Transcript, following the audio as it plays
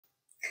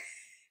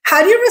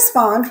How do you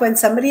respond when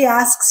somebody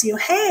asks you,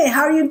 hey,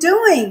 how are you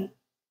doing?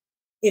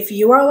 If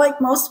you are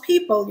like most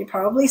people, you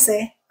probably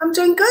say, I'm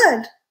doing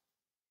good.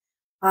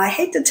 I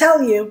hate to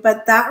tell you,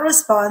 but that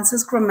response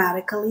is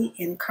grammatically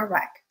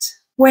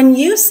incorrect. When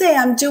you say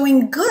I'm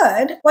doing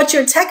good, what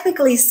you're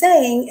technically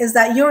saying is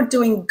that you're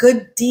doing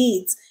good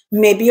deeds.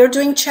 Maybe you're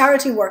doing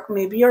charity work.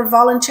 Maybe you're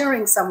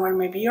volunteering somewhere.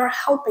 Maybe you're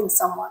helping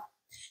someone.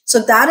 So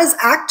that is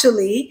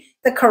actually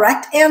the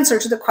correct answer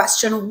to the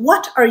question,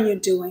 what are you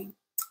doing?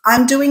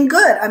 I'm doing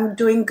good. I'm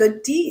doing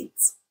good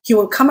deeds. You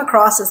will come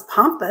across as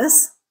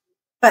pompous,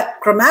 but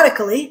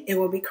grammatically, it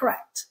will be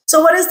correct.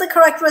 So what is the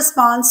correct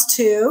response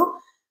to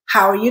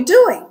how are you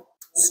doing?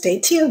 Stay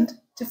tuned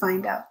to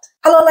find out.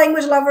 Hello,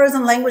 language lovers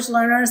and language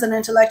learners and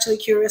intellectually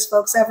curious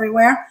folks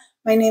everywhere.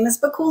 My name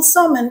is Bakul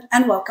Soman,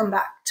 and welcome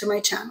back to my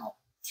channel.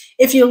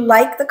 If you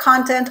like the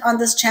content on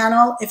this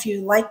channel, if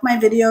you like my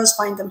videos,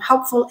 find them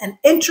helpful and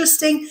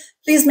interesting,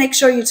 please make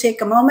sure you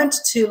take a moment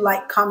to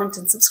like, comment,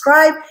 and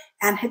subscribe,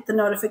 and hit the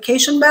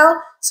notification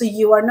bell so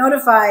you are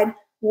notified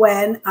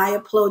when I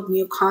upload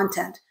new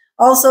content.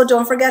 Also,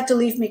 don't forget to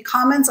leave me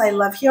comments. I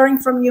love hearing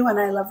from you and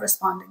I love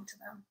responding to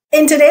them.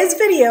 In today's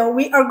video,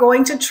 we are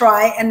going to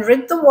try and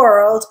rid the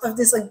world of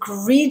this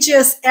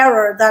egregious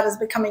error that is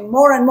becoming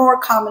more and more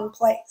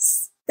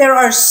commonplace. There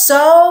are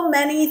so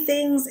many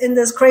things in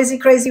this crazy,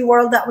 crazy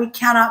world that we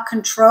cannot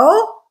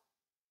control,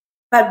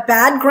 but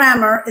bad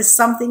grammar is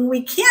something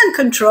we can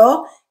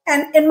control,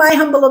 and in my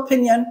humble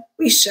opinion,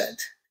 we should.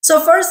 So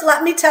first,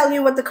 let me tell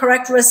you what the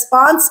correct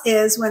response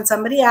is when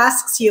somebody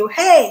asks you,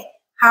 hey,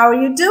 how are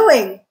you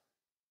doing?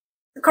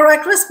 The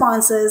correct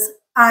response is,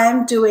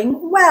 I'm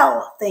doing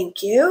well,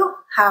 thank you.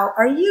 How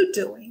are you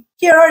doing?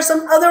 Here are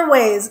some other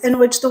ways in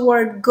which the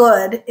word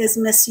good is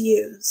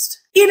misused.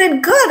 He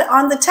did good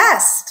on the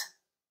test.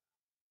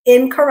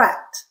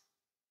 Incorrect.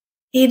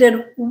 He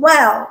did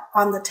well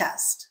on the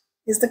test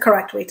is the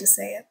correct way to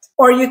say it.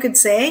 Or you could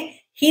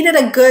say, he did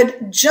a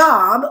good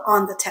job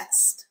on the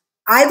test.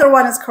 Either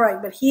one is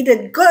correct, but he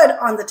did good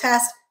on the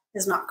test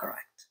is not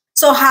correct.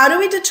 So how do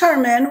we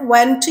determine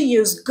when to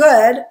use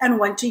good and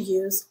when to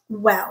use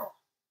well?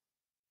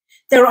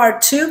 There are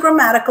two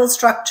grammatical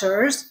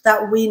structures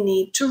that we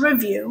need to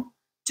review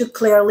to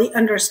clearly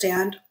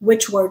understand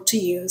which word to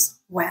use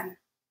when.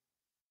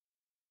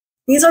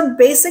 These are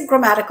basic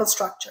grammatical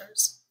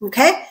structures,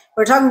 okay?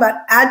 We're talking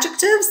about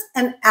adjectives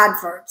and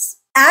adverbs.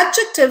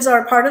 Adjectives are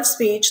a part of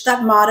speech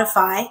that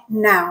modify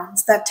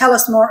nouns, that tell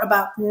us more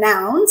about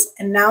nouns,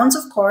 and nouns,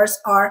 of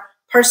course, are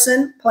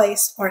person,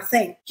 place, or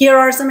thing. Here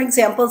are some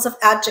examples of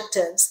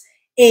adjectives.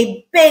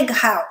 A big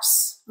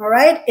house, all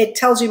right? It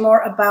tells you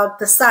more about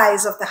the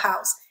size of the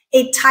house.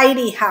 A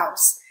tidy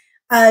house,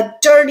 a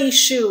dirty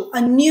shoe, a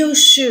new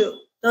shoe.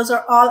 Those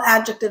are all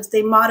adjectives.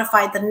 They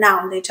modify the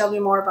noun. They tell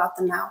you more about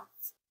the noun.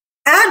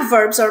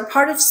 Adverbs are a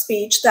part of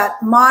speech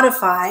that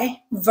modify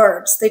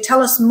verbs. They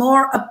tell us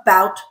more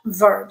about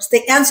verbs.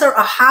 They answer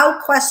a how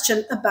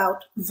question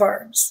about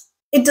verbs.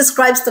 It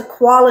describes the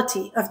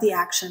quality of the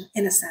action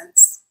in a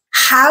sense.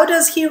 How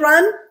does he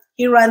run?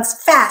 He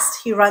runs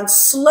fast. He runs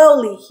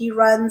slowly. He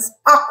runs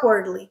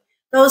awkwardly.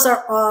 Those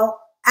are all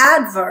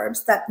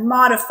adverbs that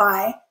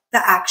modify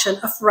the action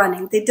of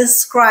running. They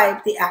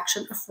describe the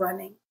action of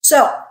running.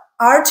 So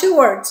our two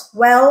words,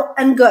 well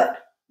and good,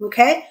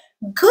 okay?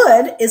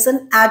 Good is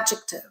an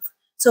adjective.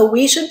 So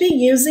we should be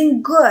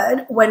using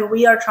good when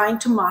we are trying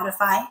to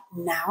modify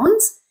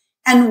nouns.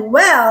 And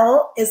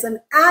well is an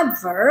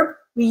adverb.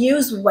 We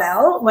use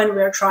well when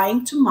we're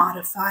trying to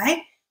modify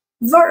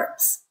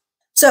verbs.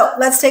 So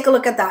let's take a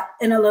look at that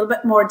in a little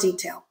bit more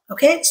detail.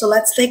 Okay, so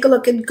let's take a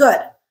look at good.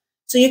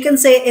 So you can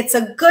say it's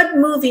a good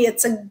movie.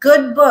 It's a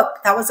good book.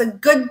 That was a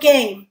good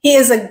game. He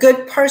is a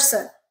good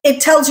person. It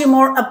tells you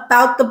more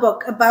about the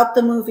book, about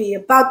the movie,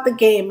 about the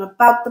game,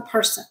 about the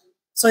person.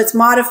 So it's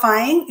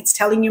modifying, it's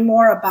telling you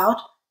more about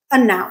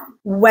a noun.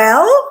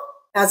 Well,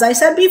 as I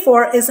said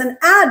before, is an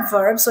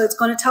adverb, so it's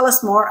going to tell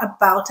us more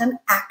about an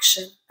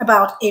action,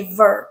 about a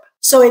verb.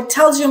 So it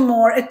tells you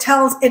more, it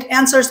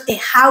answers a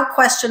how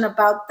question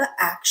about the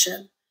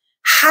action.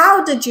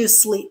 How did you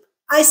sleep?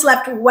 I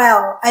slept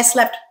well, I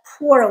slept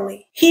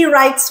poorly. He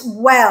writes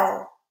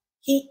well,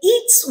 he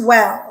eats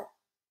well,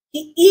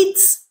 he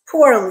eats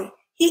poorly,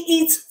 he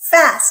eats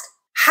fast.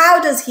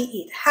 How does he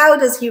eat? How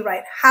does he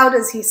write? How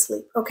does he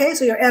sleep? Okay,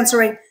 so you're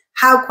answering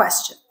how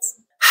questions.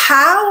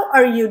 How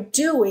are you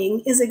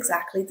doing is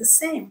exactly the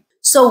same.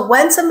 So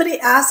when somebody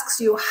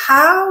asks you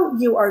how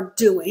you are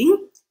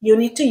doing, you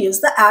need to use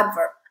the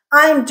adverb.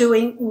 I'm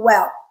doing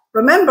well.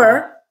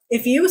 Remember,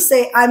 if you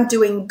say I'm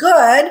doing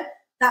good,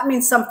 that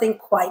means something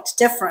quite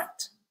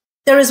different.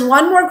 There is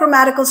one more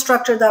grammatical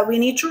structure that we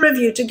need to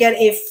review to get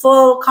a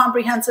full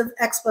comprehensive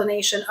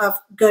explanation of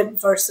good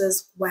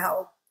versus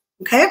well.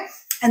 Okay?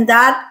 And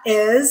that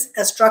is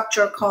a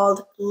structure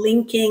called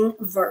linking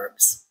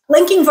verbs.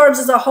 Linking verbs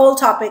is a whole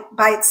topic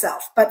by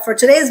itself, but for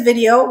today's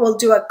video, we'll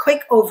do a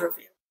quick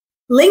overview.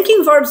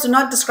 Linking verbs do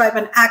not describe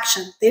an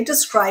action. They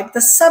describe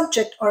the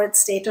subject or its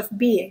state of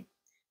being.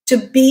 To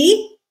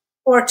be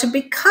or to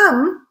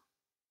become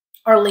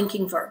are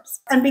linking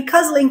verbs. And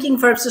because linking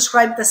verbs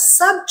describe the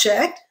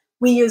subject,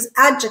 we use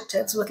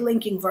adjectives with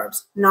linking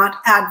verbs, not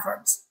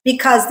adverbs,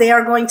 because they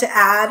are going to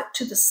add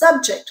to the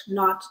subject,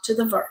 not to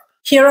the verb.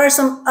 Here are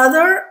some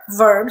other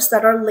verbs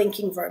that are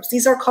linking verbs.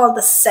 These are called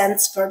the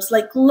sense verbs,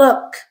 like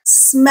look,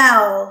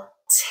 smell,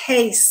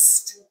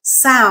 taste,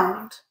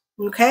 sound.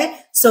 Okay,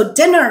 so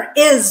dinner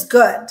is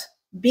good.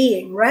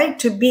 Being, right?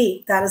 To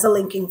be, that is a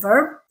linking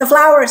verb. The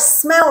flower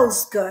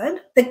smells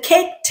good. The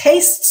cake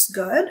tastes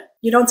good.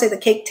 You don't say the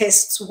cake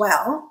tastes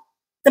well.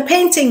 The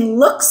painting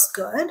looks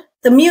good.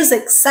 The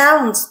music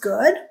sounds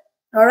good.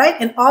 All right.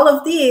 In all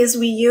of these,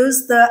 we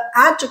use the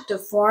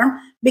adjective form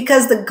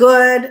because the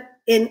good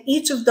in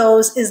each of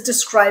those is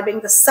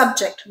describing the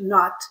subject,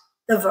 not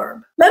the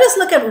verb. Let us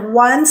look at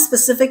one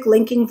specific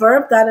linking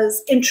verb that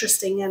is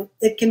interesting, and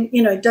it can,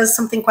 it does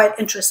something quite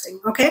interesting.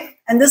 Okay.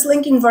 And this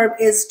linking verb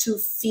is to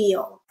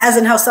feel, as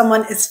in how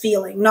someone is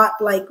feeling, not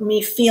like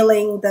me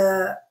feeling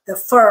the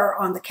fur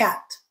on the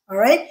cat. All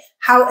right.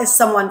 How is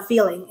someone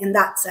feeling in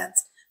that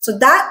sense? So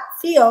that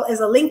feel is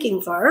a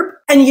linking verb.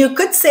 And you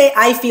could say,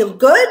 I feel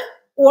good,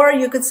 or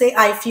you could say,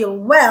 I feel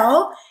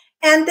well.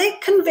 And they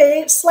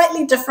convey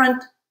slightly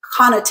different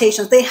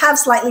connotations. They have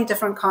slightly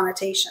different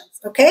connotations.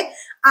 Okay.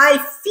 I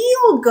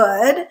feel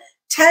good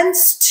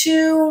tends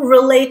to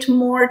relate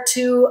more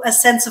to a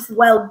sense of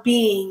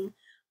well-being,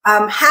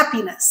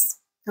 happiness.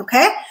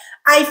 Okay.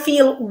 I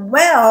feel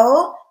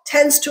well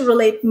tends to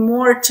relate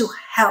more to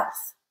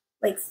health.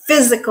 Like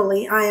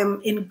physically, I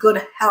am in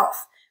good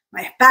health.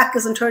 My back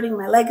isn't hurting.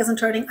 My leg isn't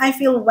hurting. I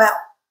feel well.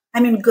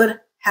 I'm in good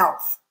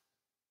health.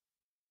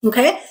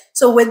 Okay.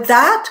 So with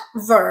that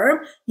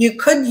verb, you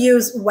could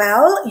use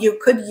well, you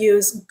could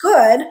use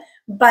good,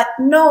 but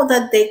know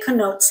that they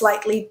connote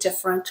slightly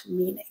different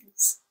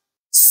meanings.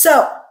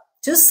 So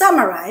to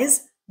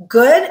summarize,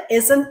 good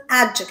is an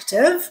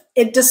adjective.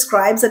 It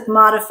describes, it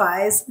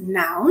modifies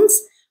nouns.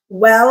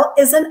 Well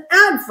is an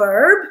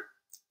adverb.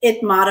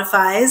 It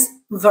modifies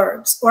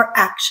verbs or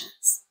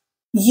actions.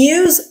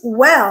 Use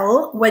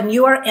well when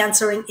you are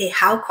answering a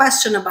how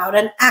question about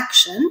an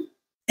action,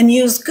 and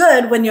use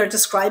good when you're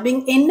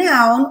describing a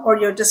noun or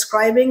you're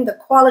describing the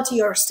quality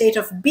or state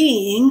of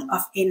being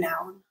of a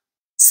noun.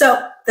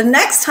 So the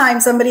next time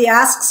somebody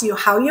asks you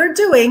how you're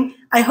doing,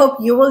 I hope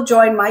you will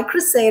join my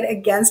crusade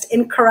against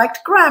incorrect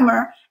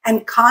grammar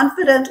and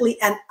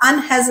confidently and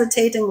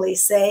unhesitatingly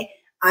say,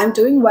 I'm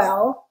doing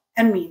well,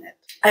 and mean it.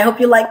 I hope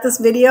you liked this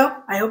video.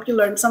 I hope you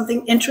learned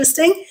something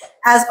interesting.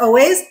 As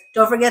always,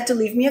 don't forget to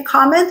leave me a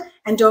comment,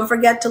 and don't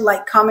forget to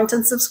like, comment,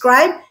 and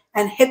subscribe,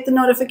 and hit the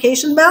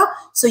notification bell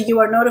so you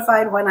are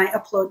notified when I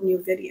upload new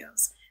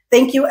videos.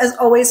 Thank you as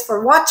always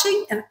for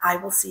watching, and I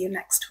will see you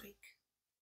next week.